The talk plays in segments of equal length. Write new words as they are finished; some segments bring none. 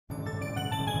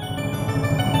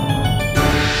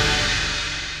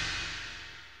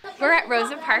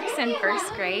Rosa Parks in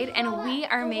first grade, and we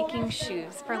are making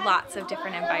shoes for lots of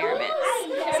different environments.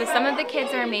 So some of the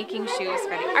kids are making shoes for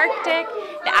the Arctic,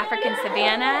 the African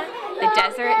savanna, the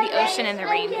desert, the ocean, and the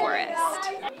rainforest.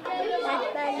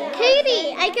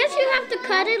 Katie, I guess you have to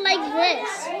cut it like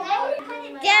this.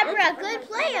 Deborah, good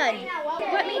plan.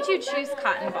 What made you choose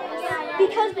cotton balls?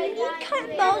 Because we need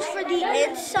cotton balls for the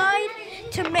inside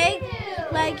to make,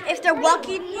 like, if they're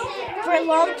walking for a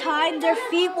long time, their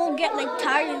feet won't get like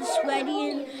tired and sweaty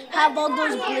and have all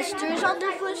those blisters on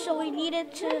their foot. So we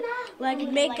needed to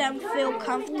like make them feel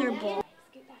comfortable.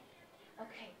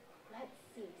 Okay, let's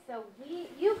see. So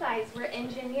you guys were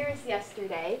engineers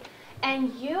yesterday,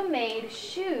 and you made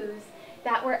shoes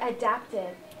that were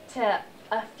adapted to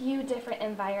a few different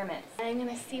environments. And I'm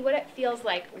gonna see what it feels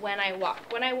like when I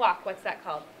walk. When I walk, what's that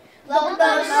called?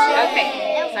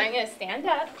 Okay, so I'm gonna stand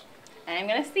up, and I'm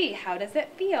gonna see how does it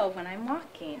feel when I'm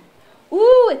walking.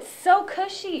 Ooh, it's so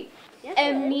cushy.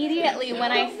 Immediately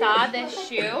when I saw this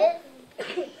shoe,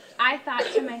 I thought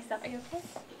to myself, are you okay?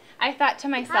 I thought to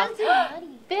myself,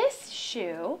 this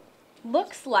shoe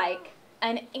looks like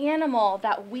an animal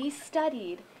that we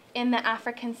studied in the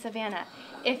African savanna.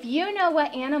 If you know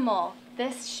what animal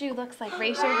this shoe looks like,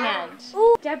 raise your hand.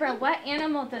 Deborah, what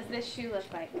animal does this shoe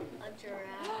look like? A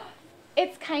giraffe.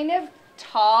 It's kind of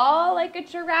tall like a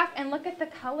giraffe, and look at the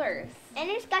colors. And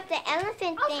it's got the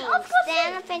elephant things. The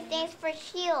elephant things for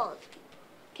shield.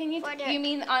 Can you, you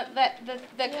mean on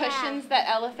the cushions that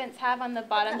elephants have on the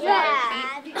bottoms of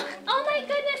their feet? Oh my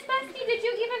goodness, Bestie, did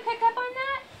you even pick up on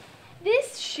that?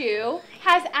 This shoe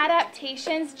has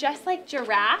adaptations just like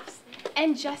giraffes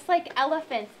and just like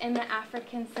elephants in the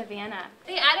African savanna.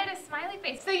 They added a smiley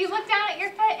face. So you look down at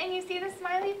your foot and you see the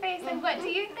smiley face, and what do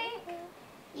you think?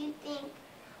 You think,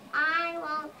 I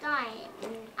won't die,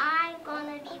 and I'm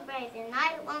gonna be brave, and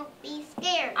I won't be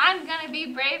scared. I'm gonna be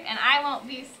brave and I won't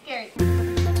be scared.